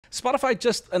Spotify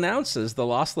just announces the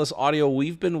lossless audio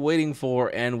we've been waiting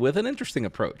for, and with an interesting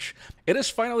approach. It is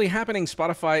finally happening.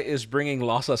 Spotify is bringing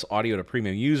lossless audio to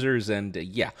premium users, and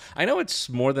yeah, I know it's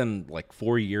more than like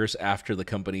 4 years after the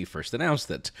company first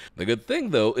announced it. The good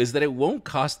thing, though, is that it won't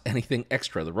cost anything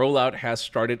extra. The rollout has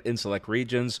started in select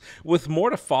regions, with more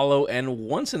to follow, and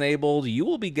once enabled, you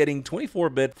will be getting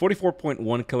 24-bit, 44.1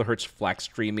 kHz FLAC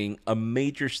streaming, a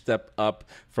major step up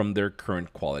from their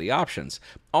current quality options.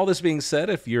 All this being said,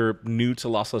 if you're new to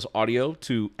lossless audio,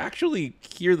 to actually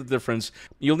hear the difference,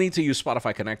 you'll need to use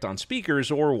Spotify Connect on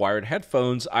speakers or wired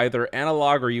headphones, either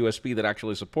analog or USB that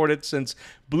actually support it, since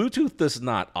Bluetooth does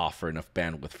not offer enough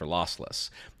bandwidth for lossless.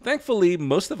 Thankfully,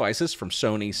 most devices from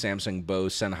Sony, Samsung,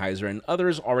 Bose, Sennheiser, and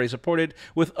others already support it,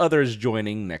 with others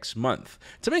joining next month.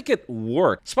 To make it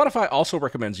work, Spotify also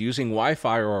recommends using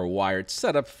Wi-Fi or a wired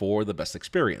setup for the best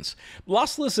experience.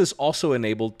 Lossless is also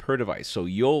enabled per device, so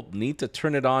you'll need to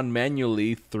turn it on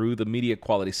manually through the media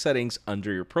quality settings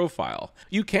under your profile.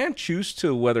 You can choose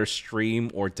to whether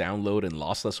stream or download in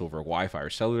lossless over Wi-Fi or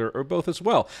cellular, or both as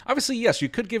well. Obviously, yes, you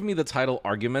could give me the title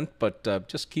argument, but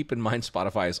just keep in mind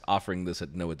Spotify is offering this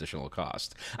at no additional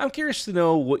cost. I'm curious to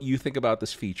know what you think about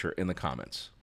this feature in the comments.